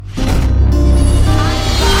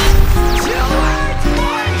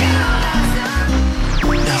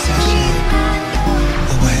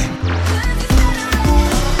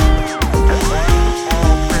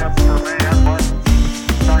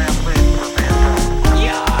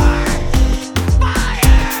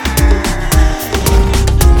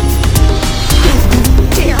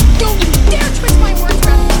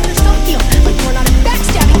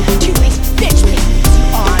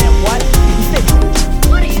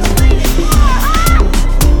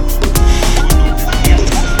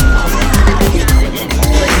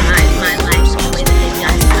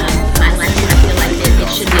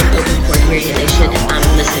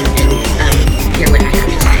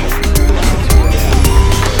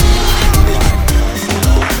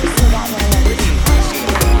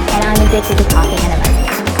basically talking in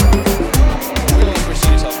American.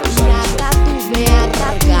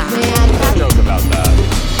 Joke about that.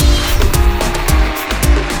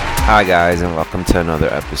 Hi guys, and welcome to another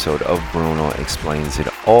episode of Bruno Explains It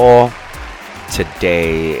All.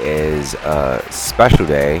 Today is a special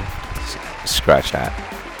day. Scratch that.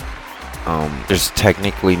 There's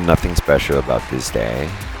technically nothing special about this day.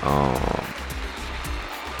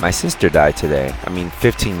 My sister died today.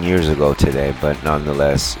 15 years ago today, but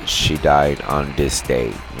nonetheless, she died on this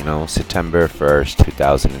date, September 1st,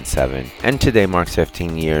 2007. And today marks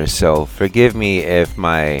 15 years, so forgive me if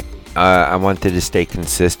I wanted to stay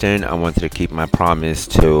consistent. I wanted to keep my promise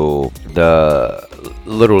to the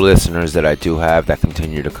little listeners that I do have that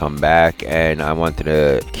continue to come back, and I wanted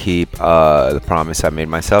to keep the promise I made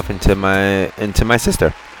myself into my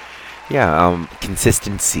sister. Yeah,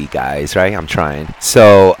 consistency, guys, right? I'm trying.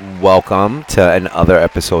 So, welcome to another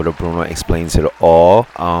episode of Bruno Explains It All.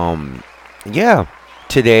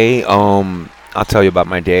 Today, I'll tell you about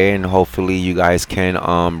my day, and hopefully you guys can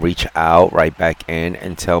reach out right back in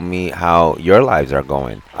and tell me how your lives are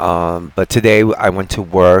going. But today I went to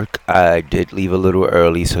work. I did leave a little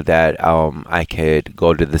early so that I could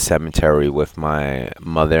go to the cemetery with my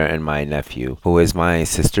mother and my nephew, who is my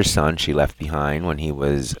sister's son. She left behind when he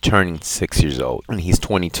was turning 6 years old, and he's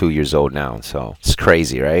 22 years old now, so it's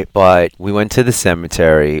crazy, right? But we went to the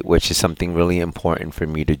cemetery, which is something really important for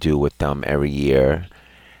me to do with them every year.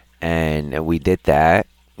 And we did that.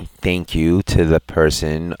 Thank you to the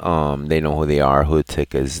person, they know who they are, who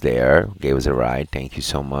took us there, gave us a ride. Thank you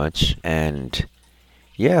so much. And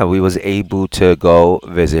yeah, we was able to go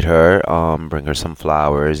visit her, bring her some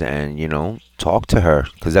flowers, and talk to her,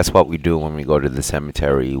 because that's what we do when we go to the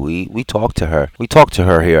cemetery. We talk to her. We talk to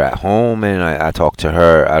her here at home, and I talk to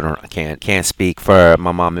her. I can't speak for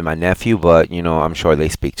my mom and my nephew, but I'm sure they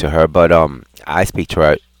speak to her. But I speak to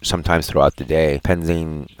her sometimes throughout the day,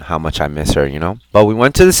 depending how much I miss her, But we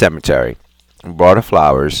went to the cemetery, brought her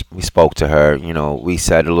flowers, we spoke to her, we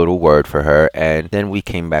said a little word for her, and then we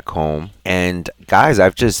came back home. And guys,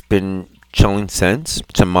 I've just been chilling since.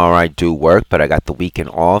 Tomorrow I do work, but I got the weekend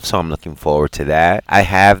off, so I'm looking forward to that. I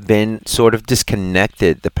have been sort of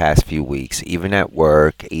disconnected the past few weeks, even at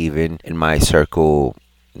work, even in my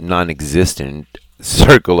non-existent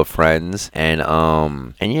circle of friends, and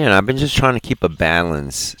I've been just trying to keep a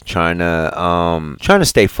balance, trying to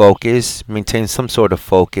stay focused, maintain some sort of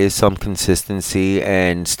focus, some consistency,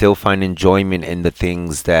 and still find enjoyment in the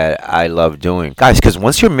things that I love doing, guys. Because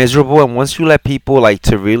once you're miserable and once you let people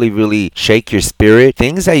to really shake your spirit,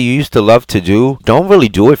 things that you used to love to do don't really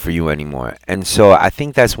do it for you anymore. And so I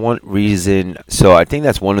think that's one reason. So I think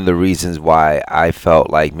that's one of the reasons why I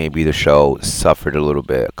felt like maybe the show suffered a little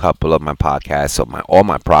bit. A couple of my podcasts, so all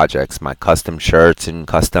my projects, my custom shirts and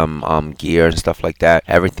custom gear and stuff like that,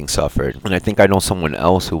 everything suffered. And I think I know someone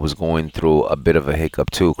else who was going through a bit of a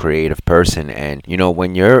hiccup too, creative person. And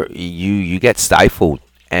when you get stifled,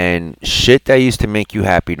 and shit that used to make you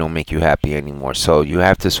happy don't make you happy anymore. So you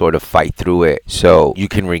have to sort of fight through it so you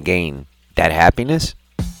can regain that happiness.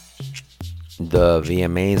 The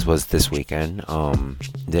VMAs was this weekend.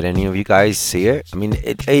 Did any of you guys see it?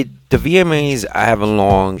 The VMAs, I have a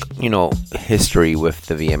long, history with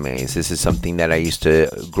the VMAs. This is something that I used to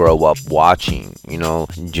grow up watching,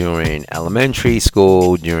 during elementary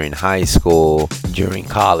school, during high school, during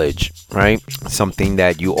college, right? Something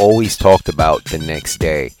that you always talked about the next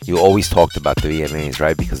day. You always talked about the VMAs,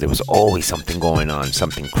 right? Because there was always something going on,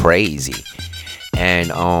 something crazy.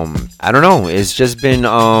 And I don't know, it's just been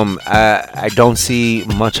I don't see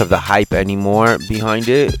much of the hype anymore behind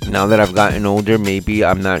it now that I've gotten older. Maybe,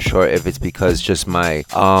 I'm not sure if it's because just my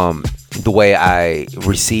the way I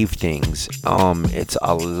receive things, it's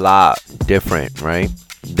a lot different, right,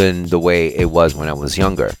 than the way it was when I was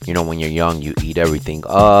younger. When you're young, you eat everything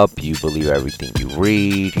up, you believe everything you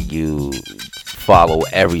read, you follow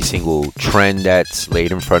every single trend that's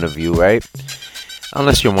laid in front of you, right?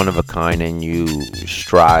 Unless you're one of a kind and you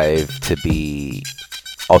strive to be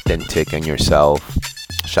authentic and yourself.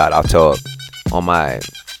 Shout out to all my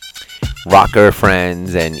rocker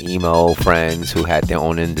friends and emo friends who had their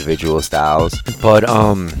own individual styles. But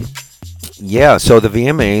so the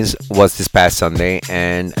VMAs was this past Sunday,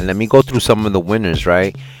 and let me go through some of the winners,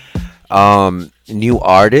 right? New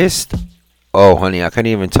artist. Oh, honey, I can't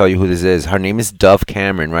even tell you who this is. Her name is Dove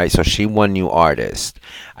Cameron, right? So she won New Artist.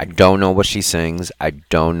 I don't know what she sings. I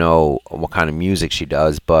don't know what kind of music she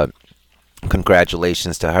does, but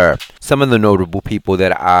congratulations to her. Some of the notable people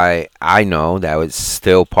that I know that was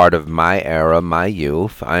still part of my era, my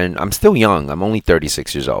youth, and I'm still young. I'm only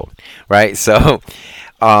 36 years old, right? So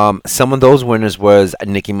Some of those winners was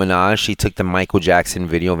Nicki Minaj. She took the Michael Jackson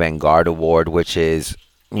Video Vanguard Award, which is,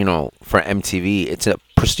 for MTV. It's a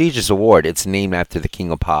prestigious award. It's named after the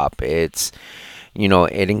King of Pop. It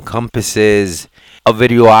encompasses a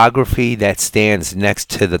videography that stands next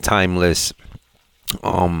to the timeless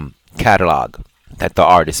catalog that the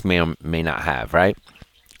artist may or may not have, right?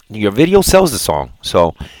 Your video sells the song,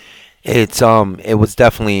 so it was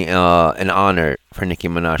definitely an honor for Nicki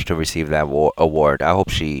Minaj to receive that award. I hope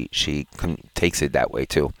she takes it that way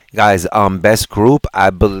too. Guys, best group, I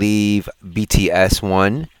believe BTS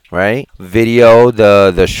won. Right? Video,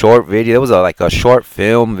 the short video. It was like a short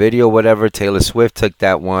film video, whatever. Taylor Swift took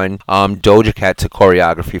that one. Doja Cat took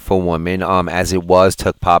choreography for women. As it was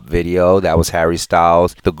took pop video. That was Harry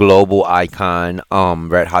Styles, the global icon.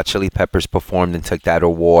 Red Hot Chili Peppers performed and took that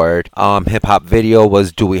award. Hip hop video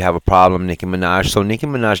was Do We Have a Problem? Nicki Minaj. So Nicki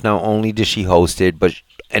Minaj, not only did she host it, but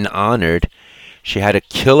and honored. She had a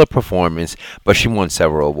killer performance, but she won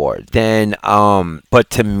several awards. Then, but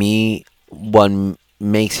to me, one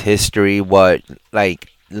makes history, what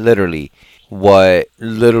literally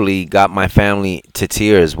got my family to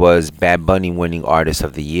tears was Bad Bunny winning Artist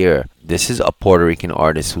of the Year. This is a Puerto Rican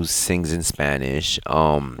artist who sings in Spanish,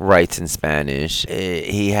 writes in Spanish.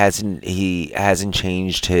 He hasn't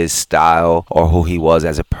changed his style or who he was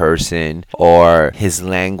as a person or his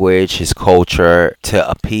language, his culture to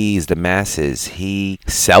appease the masses. He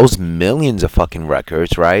sells millions of fucking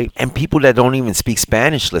records, right? And people that don't even speak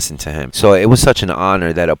Spanish listen to him. So it was such an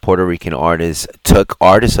honor that a Puerto Rican artist took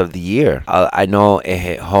Artist of the Year. I know it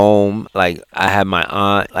hit home. Like, I had my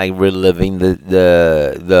aunt reliving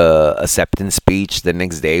the acceptance speech the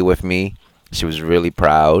next day with me. She was really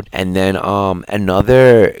proud. And then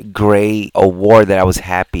another great award that I was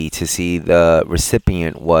happy to see the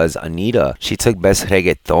recipient was Anita. She took Best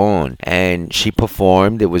Reggaeton and she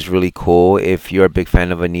performed. It was really cool. If you're a big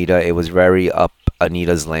fan of Anita, it was very up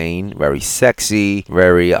Anita's lane, very sexy,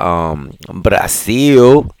 very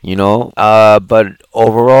Brazil, but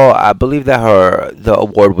overall I believe that the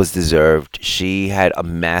award was deserved. She had a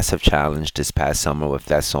massive challenge this past summer with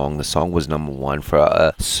that song. The song was #1 for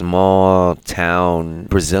a small town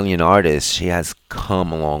Brazilian artist. She has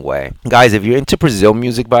come a long way. Guys, if you're into Brazil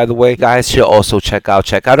music, by the way, guys should also check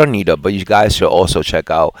out Anita, but you guys should also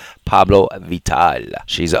check out Pablo Vittal.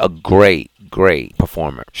 She's a great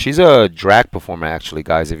performer. She's a drag performer, actually,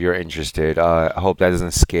 guys, if you're interested. I hope that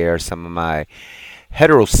doesn't scare some of my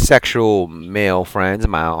heterosexual male friends,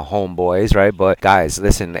 my homeboys, right? But guys,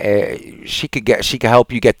 listen, she could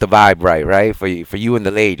help you get the vibe right for you and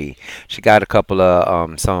the lady. She got a couple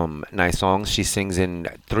of some nice songs. She sings in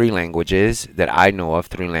 3 languages that I know of.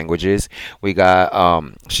 3 languages. We got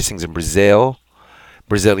she sings in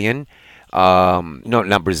Brazilian. No,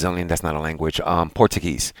 not Brazilian. That's not a language.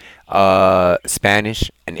 Portuguese, Spanish,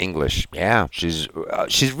 and English. Yeah, she's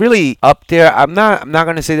really up there. I'm not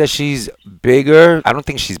gonna say that she's bigger. I don't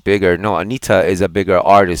think she's bigger. No, Anita is a bigger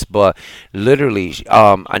artist, but literally,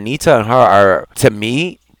 Anita and her are, to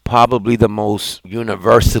me, probably the most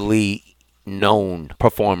universally known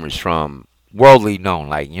performers from worldly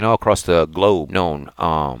known, across the globe known,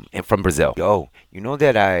 and from Brazil. Yo, you know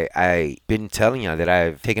that I been telling you that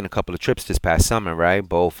I've taken a couple of trips this past summer, right?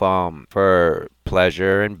 Both for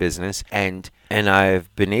pleasure and business, and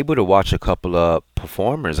I've been able to watch a couple of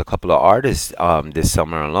performers, a couple of artists this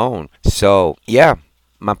summer alone. So yeah.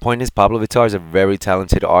 My point is, Pablo Vittar is a very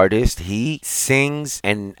talented artist. He sings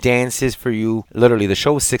and dances for you. Literally, the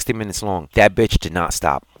show was 60 minutes long. That bitch did not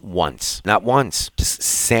stop once. Not once. Just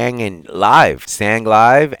sang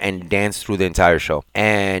live, and danced through the entire show.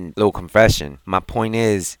 And little confession, my point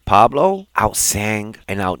is, Pablo outsang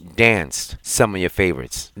and outdanced some of your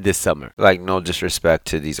favorites this summer. Like, no disrespect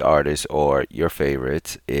to these artists or your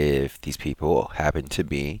favorites, if these people happen to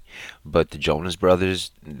be. But the Jonas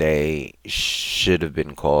Brothers, they should have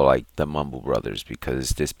been called like the Mumble Brothers, because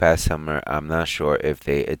this past summer, I'm not sure if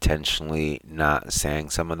they intentionally not sang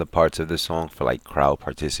some of the parts of the song for like crowd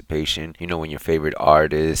participation. When your favorite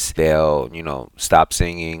artist, they'll stop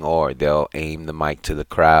singing, or they'll aim the mic to the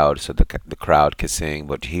crowd so the crowd could sing.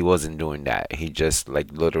 But he wasn't doing that. He just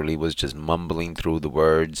literally was just mumbling through the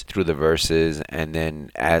words, through the verses, and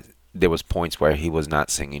then there was points where he was not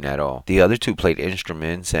singing at all. The other 2 played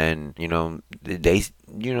instruments, and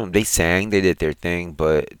they sang, they did their thing.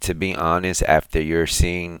 But to be honest, after you're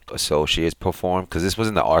seeing Associates perform, because this was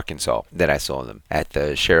in the Arkansas that I saw them at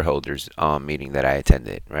the shareholders meeting that I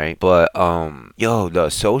attended, right? But the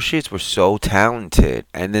Associates were so talented,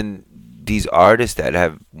 and then these artists that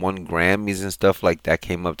have won Grammys and stuff like that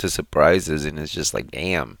came up to surprises, and it's just like,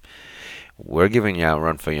 damn, we're giving you a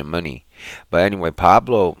run for your money. But anyway,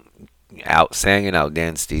 Pablo out sang and out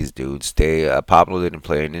danced these dudes. They Pablo didn't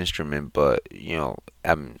play an instrument, but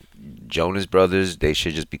Jonas Brothers, they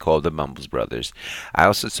should just be called the Mumbles Brothers. I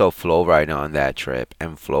also saw Flow Rider on that trip,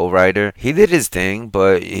 and Flow Rider, he did his thing,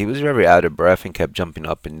 but he was very out of breath and kept jumping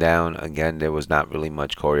up and down. Again, there was not really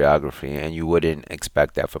much choreography, and you wouldn't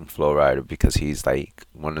expect that from Flow Rider because he's like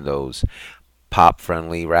one of those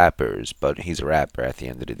pop-friendly rappers, but he's a rapper at the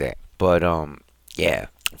end of the day. But yeah.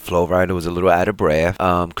 Flow Rider was a little out of breath.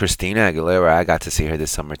 Christina Aguilera, I got to see her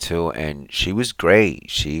this summer too, and she was great.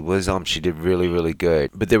 She did really, really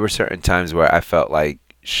good. But there were certain times where I felt like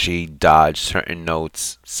she dodged certain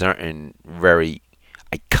notes, certain very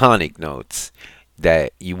iconic notes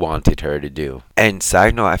that you wanted her to do. And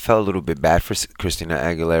side note, I felt a little bit bad for Christina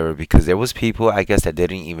Aguilera because there was people, I guess, that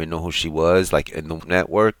didn't even know who she was, like in the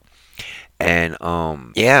network. And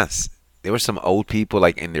yes, there were some old people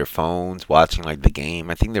like in their phones watching like the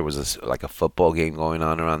game. I think there was like a football game going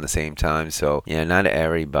on around the same time. So yeah, not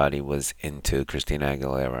everybody was into Christina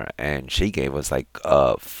Aguilera, and she gave us like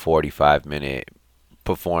a 45-minute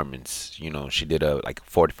performance. She did a like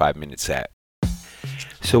 45-minute set.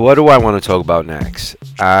 So what do I want to talk about next?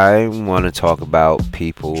 I want to talk about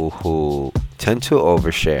people who tend to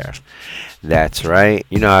overshare. That's right.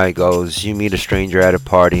 You know how it goes. You meet a stranger at a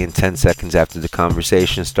party, and 10 seconds after the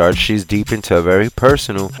conversation starts, she's deep into a very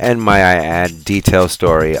personal and, might I add, detailed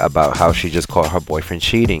story about how she just caught her boyfriend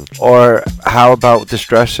cheating. Or how about the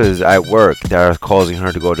stresses at work that are causing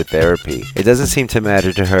her to go to therapy. It doesn't seem to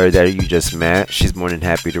matter to her that you just met. She's more than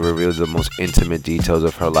happy to reveal the most intimate details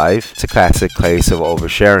of her life. It's a classic case of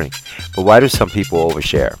oversharing. But why do some people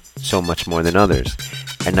overshare so much more than others,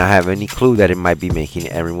 and not have any clue that it might be making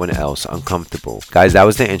everyone else uncomfortable? Guys, that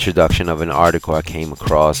was the introduction of an article I came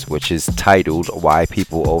across, which is titled Why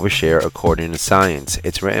People Overshare According to Science.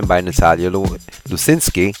 It's written by Natalia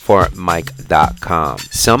Lusinski for Mike.com.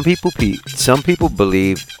 Some people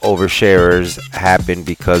believe oversharers happen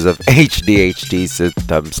because of ADHD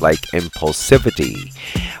symptoms like impulsivity,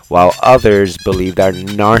 while others believe that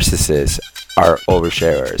narcissists are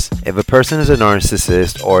oversharers. If a person is a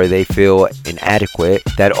narcissist or they feel inadequate,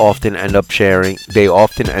 they often end up sharing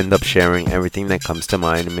everything that comes to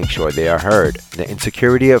mind and make sure they are heard. The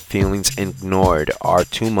insecurity of feelings ignored or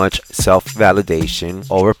too much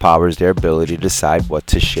self-validation overpowers their ability to decide what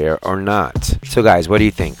to share or not. So guys, what do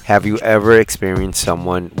you think? Have you ever experienced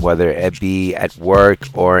someone, whether it be at work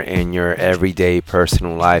or in your everyday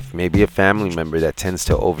personal life, maybe a family member that tends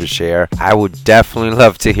to overshare? I would definitely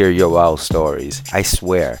love to hear your wild stories. I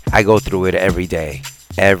swear, I go through it every day.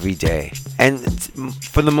 And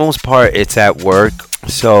for the most part, it's at work,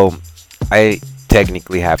 so I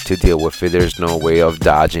technically have to deal with it. There's no way of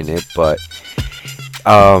dodging it, but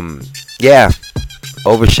yeah,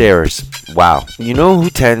 oversharers. Wow. You know who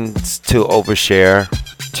tends to overshare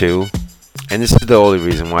too? And this is the only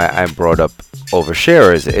reason why I brought up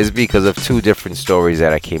oversharers, is because of two different stories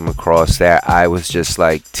that I came across that I was just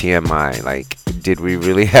like, TMI, like, did we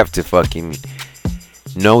really have to fucking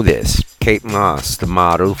know this? Kate Moss, the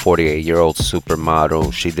model, 48-year-old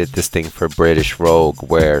supermodel, she did this thing for British Vogue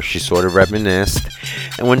where she sort of reminisced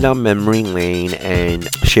and went down memory lane and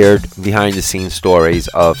shared behind-the-scenes stories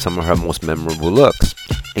of some of her most memorable looks,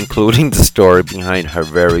 including the story behind her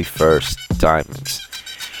very first diamonds.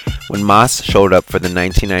 When Moss showed up for the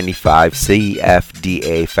 1995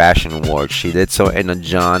 CFDA Fashion Awards, she did so in a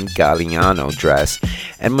John Galliano dress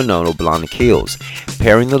and Manolo Blahnik heels,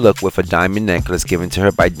 pairing the look with a diamond necklace given to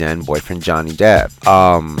her by then boyfriend Johnny Depp.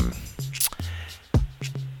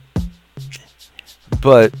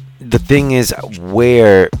 But the thing is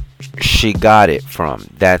where she got it from.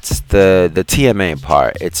 That's the TMA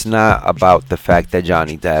part. It's not about the fact that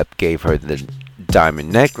Johnny Depp gave her the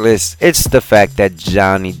diamond necklace. It's the fact that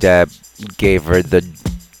Johnny Depp gave her the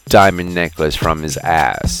diamond necklace from his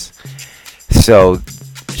ass. So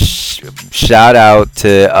shout out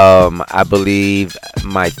to I believe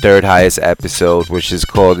my third highest episode, which is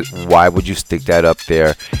called Why Would You Stick That Up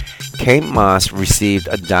There? Kate Moss received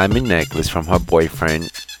a diamond necklace from her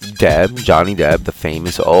boyfriend Johnny Depp, the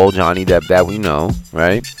famous old Johnny Depp that we know,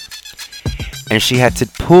 right? And she had to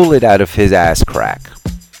pull it out of his ass crack.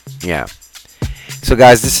 Yeah. So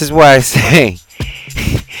guys, this is why I say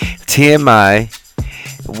TMI.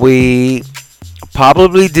 We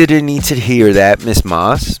probably didn't need to hear that, Miss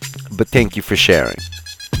Moss, but thank you for sharing.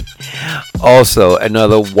 Also,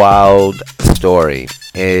 another wild story.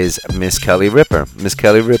 is Miss Kelly Ripa. Miss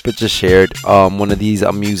Kelly Ripa just shared one of these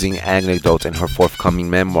amusing anecdotes in her forthcoming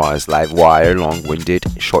memoirs, Live Wire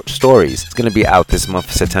Long-Winded Short Stories. It's gonna be out this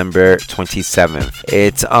month, September 27th.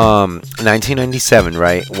 It's 1997,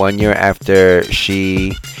 right? 1 year after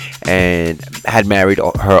she and had married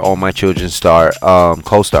her All My Children star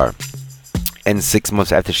co-star, and 6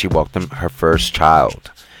 months after she welcomed her first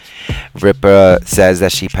child. Ripa says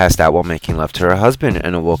that she passed out while making love to her husband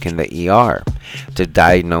and awoke in the ER. The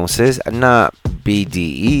diagnosis, not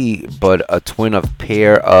BDE, but a twin of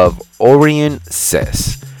pair of ovarian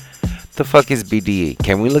cysts. The fuck is BDE?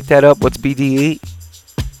 Can we look that up? What's BDE?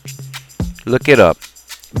 Look it up.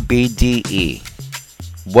 BDE.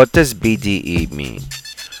 What does BDE mean?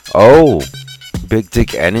 Oh, big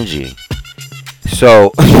dick energy.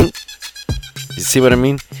 So, you see what I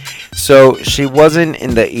mean? So she wasn't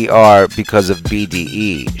in the ER because of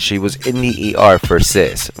BDE. She was in the ER for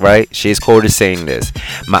cysts, right? She is quoted saying this: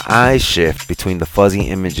 "My eyes shift between the fuzzy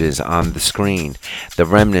images on the screen, the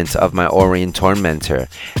remnants of my Orient tormentor,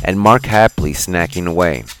 and Mark happily snacking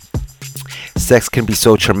away. Sex can be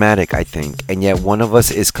so traumatic, I think, and yet one of us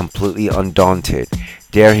is completely undaunted.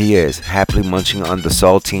 There he is, happily munching on the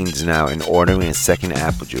saltines now and ordering a second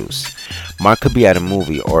apple juice. Mark could be at a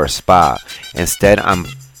movie or a spa. Instead, I'm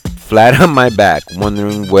flat on my back,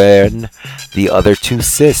 wondering when the other two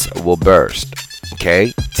cysts will burst."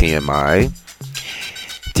 Okay, TMI.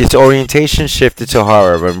 Disorientation shifted to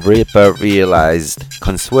horror when Ripa realized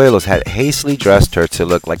Consuelos had hastily dressed her to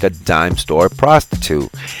look like a dime store prostitute.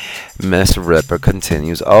 Miss Ripa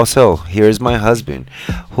continues, "Also, here's my husband,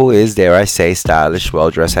 who is, dare I say, stylish,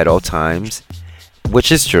 well-dressed at all times." Which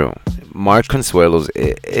is true. Mark Consuelos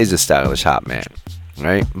is a stylish hot man,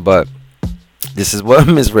 right? But this is what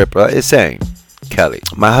Miss Ripa is saying. Kelly: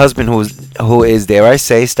 "My husband, who is, dare I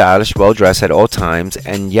say, stylish, well dressed at all times,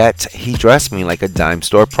 and yet he dressed me like a dime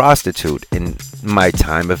store prostitute in my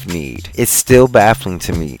time of need. It's still baffling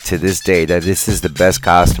to me to this day that this is the best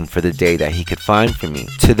costume for the day that he could find for me.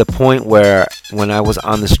 To the point where when I was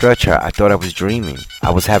on the stretcher, I thought I was dreaming. I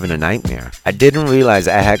was having a nightmare. I didn't realize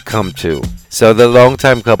I had come to." So the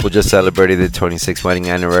longtime couple just celebrated their 26th wedding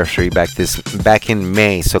anniversary back in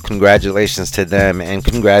May. So congratulations to them, and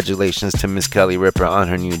congratulations to Miss Kelly Ripa on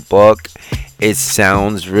her new book. It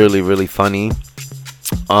sounds really, really funny.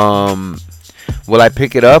 Will I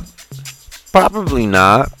pick it up? Probably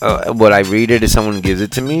not. Would I read it if someone gives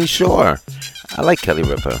it to me? Sure. I like Kelly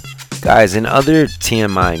Ripa. Guys, in other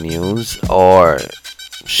TMI news, or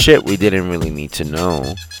shit we didn't really need to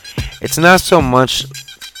know, it's not so much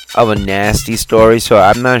of a nasty story, so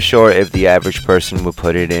I'm not sure if the average person would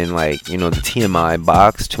put it in, like, the TMI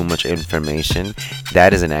box, too much information.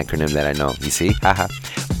 That is an acronym that I know, you see? Haha.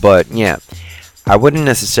 But yeah, I wouldn't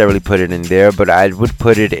necessarily put it in there, but I would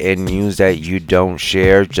put it in news that you don't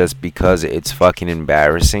share just because it's fucking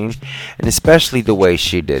embarrassing, and especially the way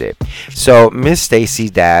she did it. So Miss Stacey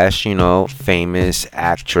Dash, famous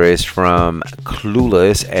actress from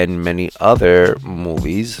Clueless and many other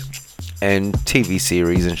movies and TV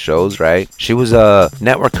series and shows, right? She was a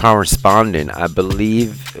network correspondent, I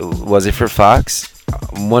believe. Was it for Fox?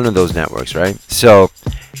 One of those networks, right? So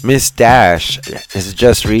Miss Dash has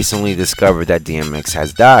just recently discovered that DMX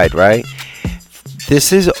has died, right?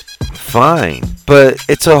 This is fine, but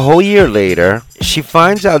it's a whole year later. She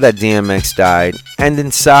finds out that DMX died and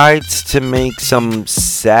decides to make some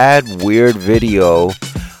sad, weird video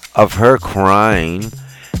of her crying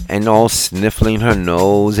and all sniffling her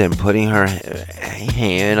nose and putting her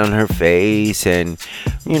hand on her face and,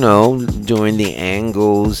 doing the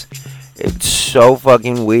angles. It's so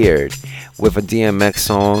fucking weird. With a DMX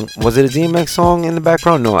song. Was it a DMX song in the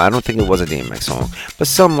background? No, I don't think it was a DMX song. But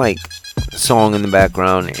some, song in the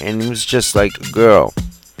background. And it was just like, girl,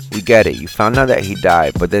 we get it. You found out that he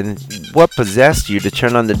died. But then what possessed you to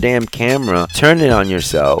turn on the damn camera, turn it on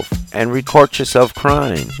yourself, and record yourself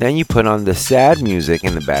crying? Then you put on the sad music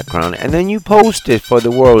in the background, and then you post it for the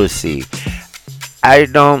world to see. I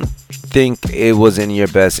don't think it was in your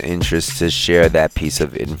best interest to share that piece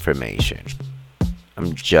of information.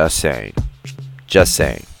 I'm just saying. Just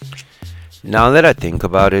saying. Now that I think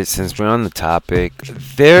about it, since we're on the topic,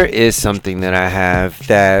 there is something that I have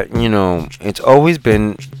that, it's always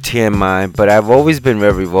been TMI, but I've always been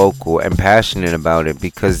very vocal and passionate about it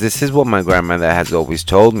because this is what my grandmother has always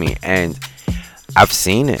told me, and I've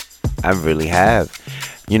seen it. I really have.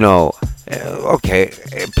 Okay,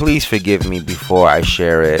 please forgive me before I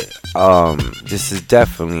share it. This is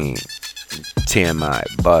definitely TMI,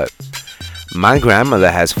 but my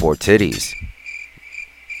grandmother has 4 titties.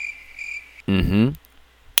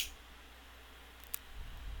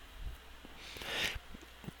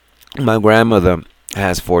 My grandmother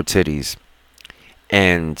has 4 titties,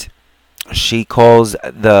 and she calls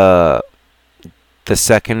the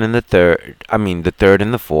second and the third. I mean, the third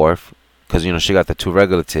and the fourth. Because, she got the 2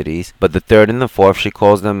 regular titties. But the third and the fourth, she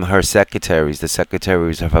calls them her secretaries, the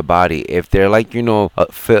secretaries of her body. If they're like,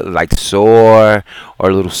 feel like sore or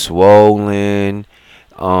a little swollen,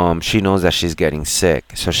 she knows that she's getting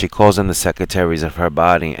sick. So she calls them the secretaries of her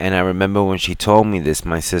body. And I remember when she told me this,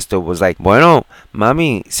 my sister was like, bueno,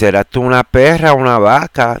 mami, será tú una perra, una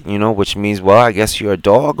vaca? Which means, well, I guess you're a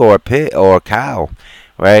dog or a pig or a cow,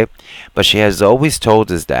 right? But she has always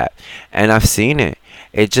told us that. And I've seen it.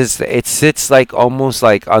 It sits like almost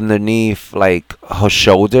like underneath like her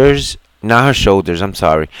shoulders. Not her shoulders, I'm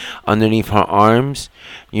sorry. Underneath her arms,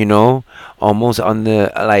 almost on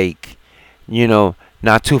the like,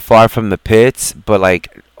 not too far from the pits, but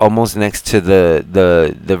like almost next to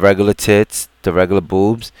the regular tits, the regular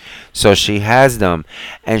boobs. So she has them,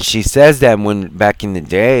 and she says that when back in the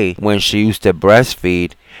day when she used to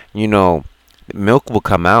breastfeed, milk will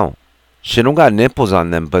come out. She don't got nipples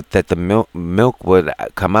on them, but that the milk would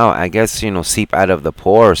come out. I guess, seep out of the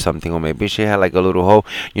pore or something, or maybe she had like a little hole.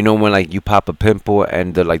 When like you pop a pimple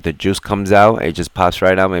and the juice comes out, it just pops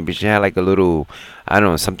right out. Maybe she had like a little, I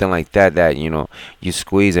don't know, something like that you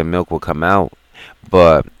squeeze and milk will come out.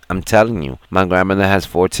 But I'm telling you, my grandmother has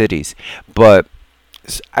 4 titties. But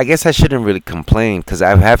I guess I shouldn't really complain because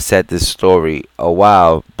I have said this story a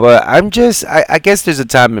while. But I guess there's a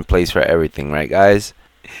time and place for everything, right, guys?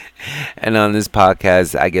 And on this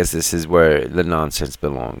podcast, I guess this is where the nonsense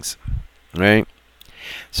belongs, right?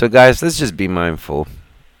 So, guys, let's just be mindful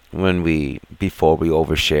before we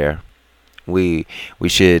overshare. We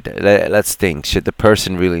should let's think. Should the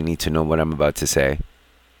person really need to know what I'm about to say?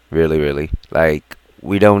 Really, really, like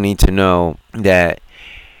we don't need to know that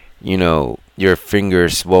your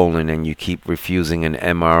finger's swollen and you keep refusing an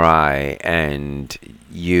MRI and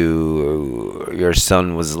your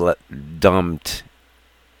son was dumped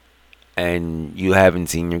and you haven't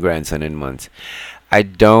seen your grandson in months. I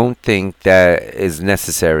don't think that is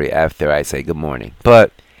necessary after I say good morning.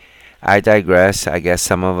 But I digress. I guess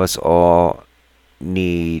some of us all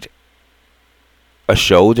need a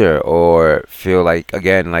shoulder or feel like,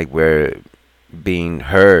 again, like we're being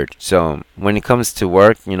heard. So when it comes to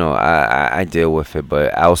work, I deal with it.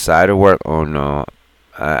 But outside of work, oh no,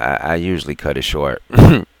 I usually cut it short.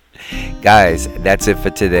 Guys, that's it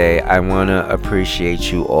for today. I want to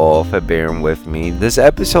appreciate you all for bearing with me. This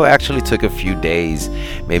episode actually took a few days,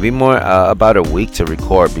 maybe more, about a week to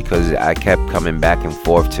record because I kept coming back and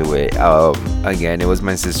forth to it. Again, it was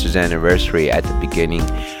my sister's anniversary at the beginning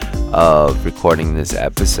of recording this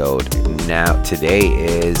episode. Now, today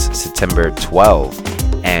is September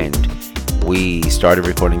 12th, and we started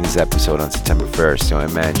recording this episode on September 1st. So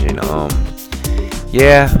imagine,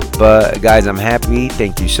 yeah, but guys, I'm happy.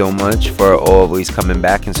 Thank you so much for always coming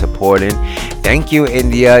back and supporting. Thank you,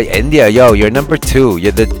 India. India, yo, you're number 2.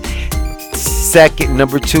 You're the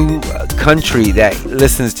number 2 country that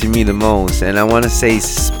listens to me the most. And I want to say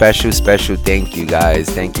special thank you, guys.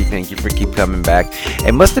 Thank you for keep coming back.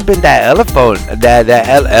 It must have been that elephant.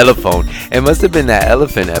 It must have been that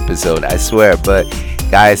elephant episode, I swear. But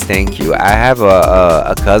guys, thank you. I have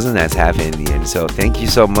a cousin that's half Indian, so thank you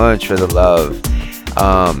so much for the love.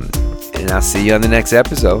 And I'll see you on the next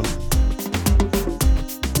episode.